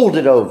doesn't hold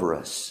it over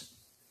us.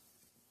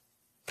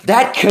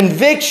 That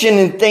conviction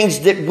and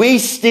things that we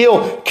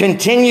still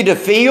continue to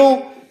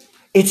feel,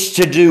 it's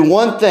to do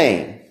one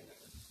thing.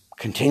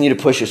 Continue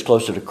to push us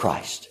closer to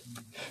Christ.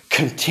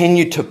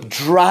 Continue to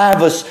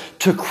drive us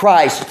to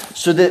Christ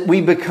so that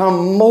we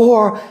become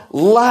more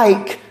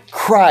like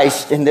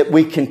Christ and that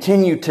we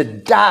continue to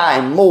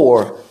die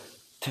more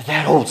to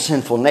that old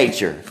sinful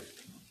nature.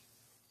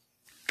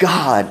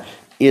 God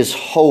is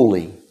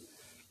holy.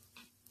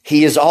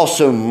 He is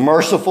also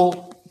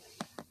merciful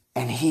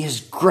and he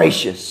is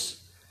gracious.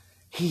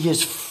 He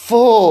is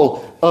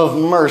full of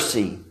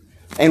mercy.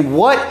 And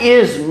what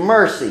is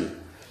mercy?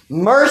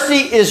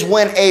 Mercy is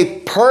when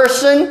a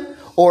person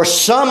or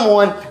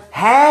someone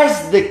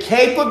has the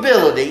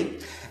capability,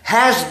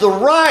 has the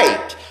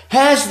right,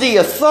 has the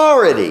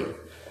authority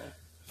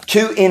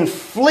to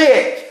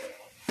inflict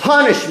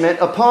punishment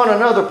upon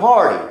another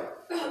party,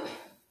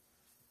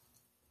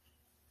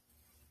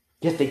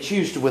 yet they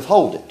choose to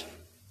withhold it.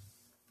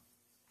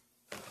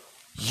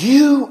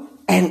 You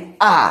and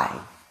I,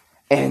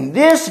 and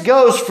this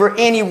goes for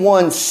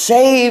anyone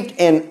saved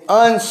and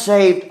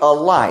unsaved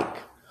alike,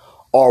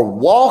 are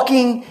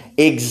walking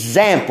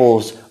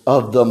examples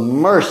of the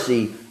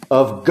mercy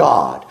of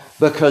God.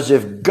 Because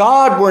if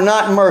God were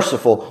not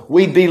merciful,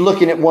 we'd be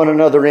looking at one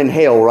another in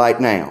hell right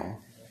now.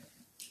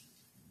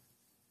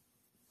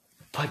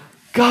 But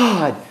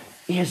God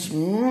is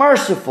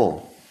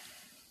merciful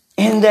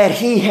in that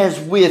he has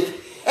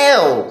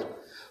withheld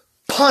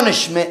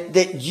punishment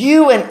that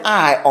you and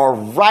I are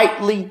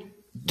rightly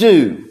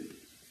due.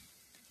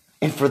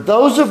 And for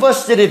those of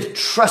us that have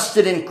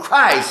trusted in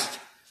Christ,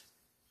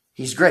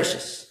 he's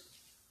gracious.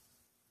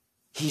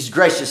 He's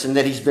gracious in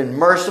that he's been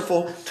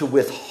merciful to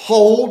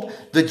withhold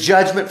the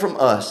judgment from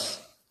us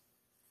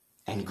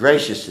and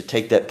gracious to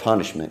take that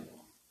punishment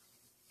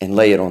and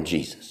lay it on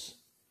Jesus.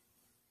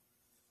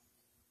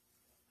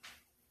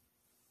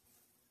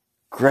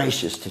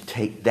 Gracious to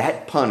take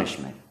that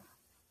punishment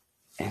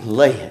and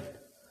lay it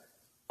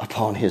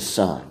upon his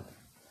Son.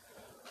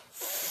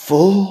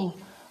 Full,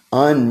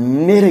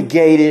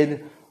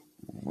 unmitigated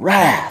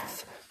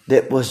wrath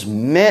that was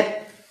meant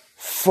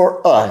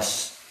for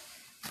us.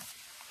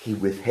 He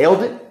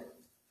withheld it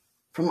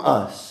from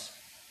us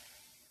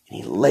and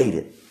he laid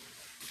it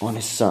on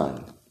his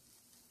Son.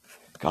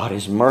 God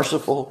is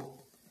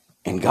merciful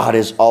and God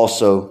is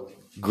also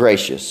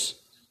gracious.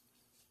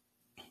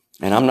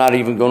 And I'm not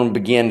even going to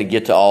begin to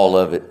get to all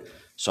of it.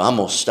 So I'm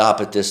going to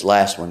stop at this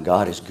last one.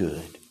 God is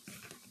good.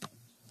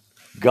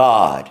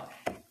 God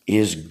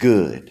is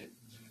good.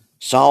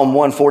 Psalm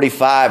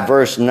 145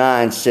 verse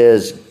 9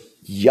 says,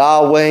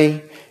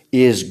 Yahweh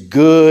is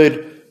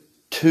good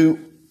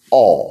to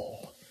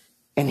all.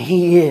 And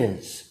he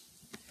is.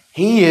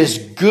 He is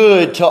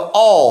good to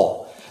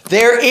all.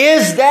 There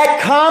is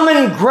that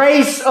common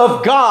grace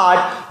of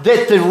God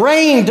that the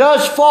rain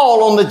does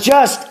fall on the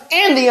just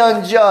and the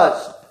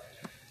unjust.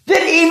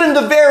 That even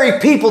the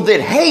very people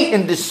that hate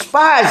and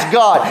despise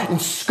God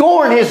and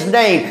scorn His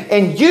name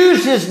and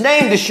use His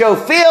name to show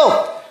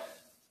filth,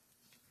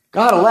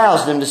 God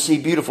allows them to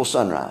see beautiful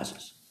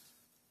sunrises.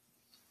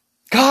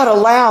 God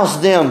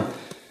allows them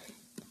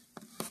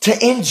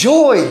to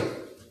enjoy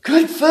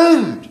good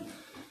food.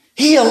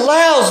 He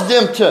allows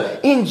them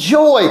to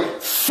enjoy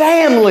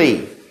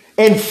family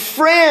and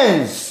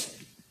friends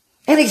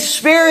and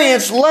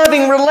experience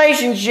loving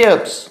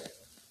relationships.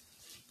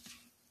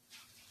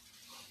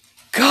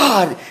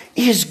 God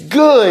is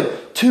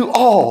good to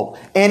all.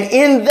 And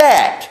in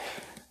that,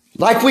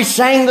 like we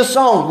sang the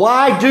song,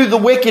 why do the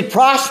wicked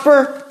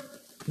prosper?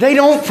 They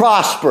don't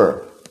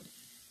prosper.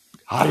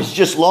 God is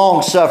just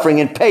long-suffering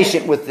and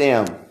patient with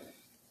them.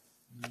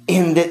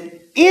 In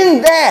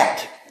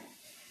that,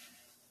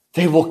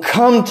 they will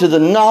come to the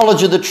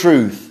knowledge of the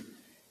truth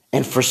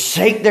and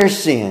forsake their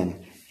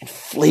sin and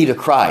flee to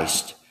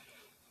Christ.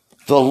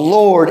 The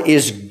Lord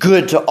is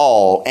good to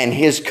all, and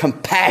His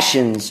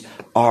compassions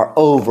are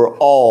over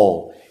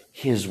all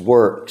His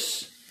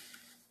works.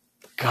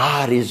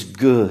 God is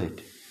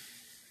good.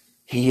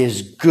 He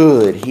is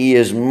good. He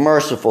is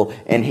merciful,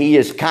 and He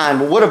is kind.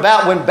 But what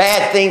about when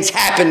bad things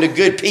happen to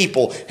good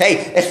people? Hey,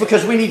 it's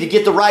because we need to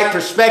get the right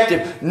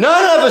perspective.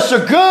 None of us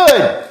are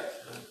good.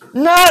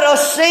 Not a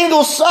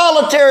single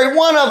solitary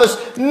one of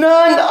us.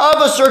 None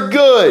of us are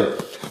good.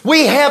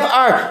 We have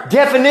our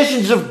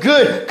definitions of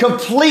good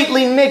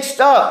completely mixed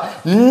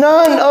up.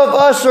 None of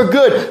us are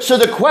good. So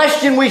the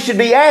question we should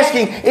be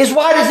asking is,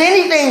 why does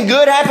anything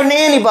good happen to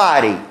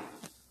anybody?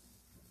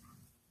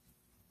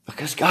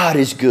 Because God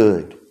is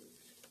good.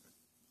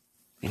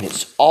 And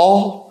it's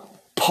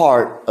all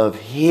part of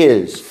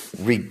His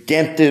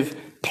redemptive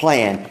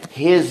plan.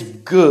 His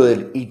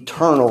good,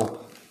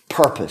 eternal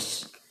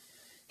purpose.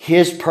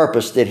 His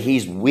purpose that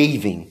He's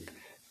weaving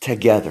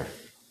together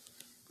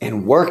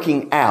and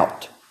working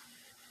out.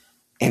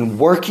 And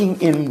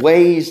working in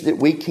ways that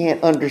we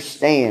can't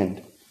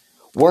understand.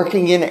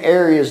 Working in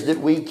areas that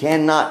we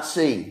cannot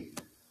see.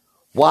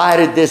 Why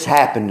did this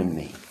happen to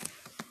me?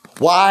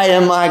 Why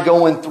am I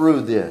going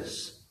through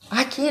this?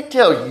 I can't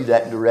tell you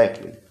that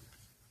directly.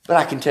 But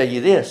I can tell you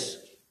this.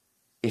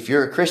 If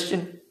you're a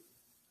Christian,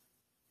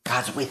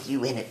 God's with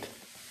you in it.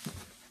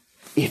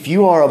 If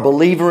you are a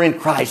believer in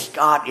Christ,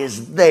 God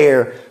is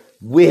there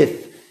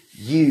with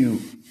you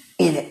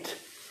in it.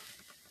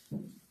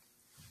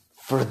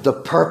 For the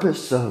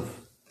purpose of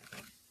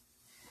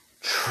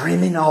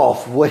trimming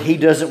off what He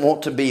doesn't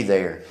want to be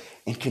there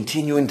and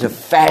continuing to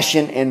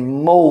fashion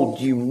and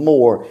mold you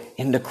more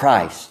into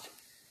Christ.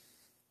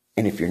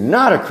 And if you're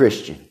not a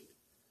Christian,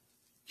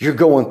 you're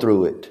going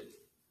through it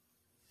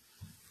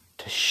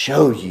to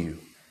show you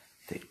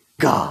that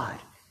God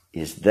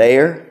is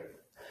there,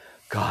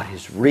 God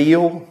is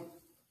real,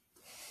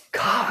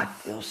 God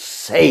will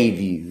save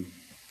you,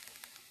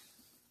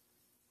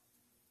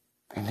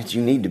 and that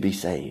you need to be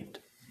saved.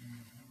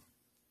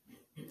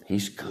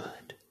 He's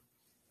good.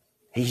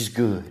 He's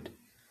good.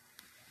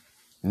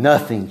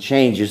 Nothing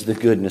changes the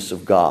goodness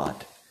of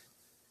God.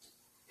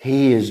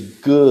 He is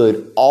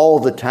good all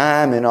the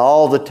time, and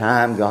all the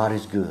time God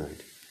is good.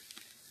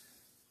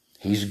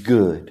 He's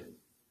good,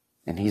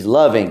 and He's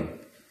loving,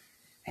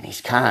 and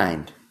He's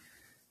kind.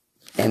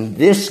 And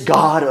this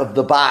God of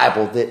the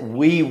Bible that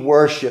we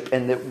worship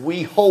and that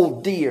we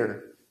hold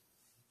dear,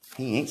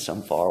 He ain't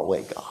some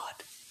faraway God.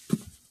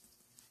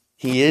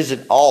 He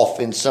isn't off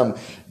in some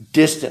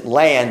distant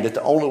land that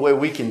the only way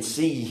we can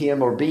see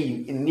Him or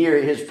be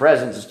near His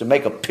presence is to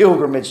make a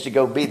pilgrimage to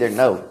go be there.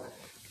 No.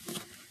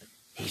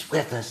 He's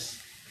with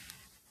us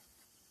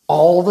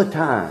all the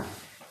time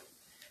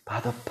by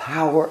the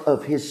power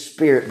of His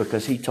Spirit,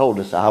 because He told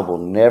us, I will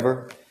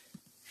never,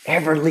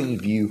 ever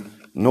leave you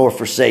nor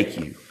forsake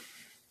you.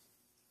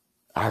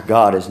 Our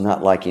God is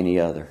not like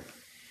any other.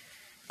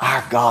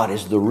 Our God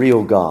is the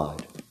real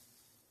God.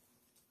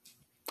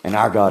 And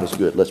our God is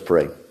good. Let's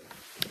pray.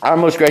 Our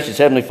most gracious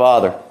Heavenly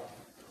Father,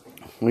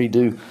 we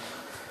do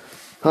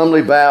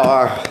humbly bow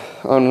our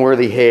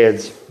unworthy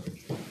heads.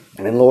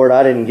 And Lord,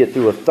 I didn't get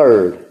through a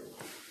third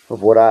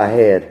of what I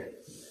had.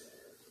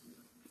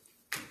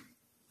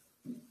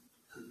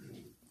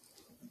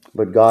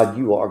 But God,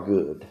 you are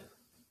good.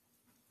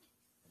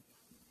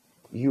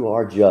 You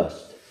are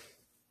just.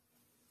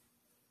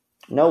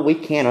 No, we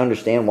can't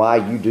understand why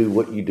you do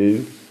what you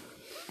do,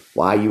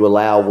 why you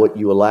allow what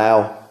you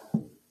allow.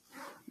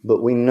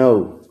 But we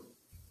know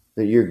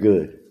that you're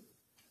good.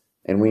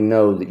 And we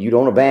know that you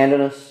don't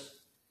abandon us.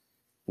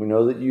 We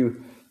know that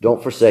you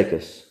don't forsake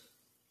us.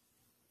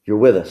 You're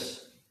with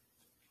us.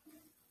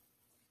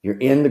 You're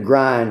in the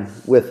grind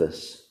with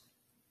us.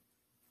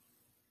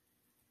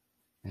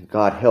 And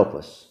God, help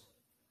us.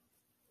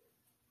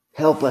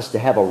 Help us to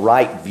have a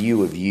right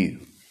view of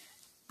you.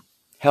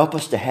 Help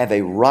us to have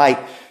a right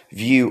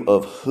view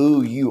of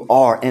who you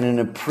are and an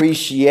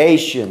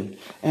appreciation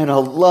and a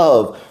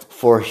love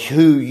for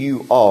who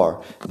you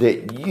are,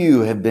 that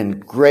you have been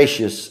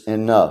gracious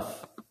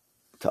enough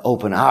to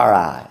open our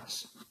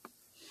eyes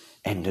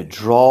and to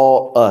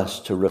draw us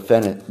to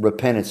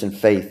repentance and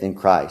faith in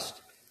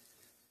Christ.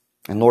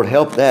 And Lord,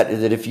 help that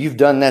if you've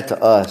done that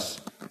to us,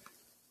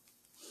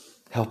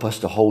 help us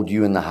to hold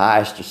you in the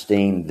highest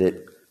esteem,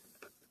 that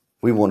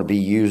we want to be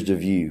used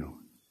of you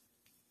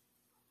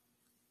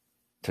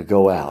to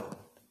go out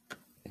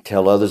and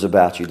tell others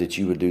about you, that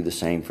you would do the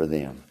same for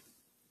them.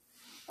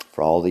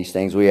 For all these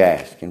things we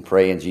ask and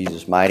pray in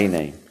Jesus' mighty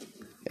name.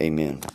 Amen.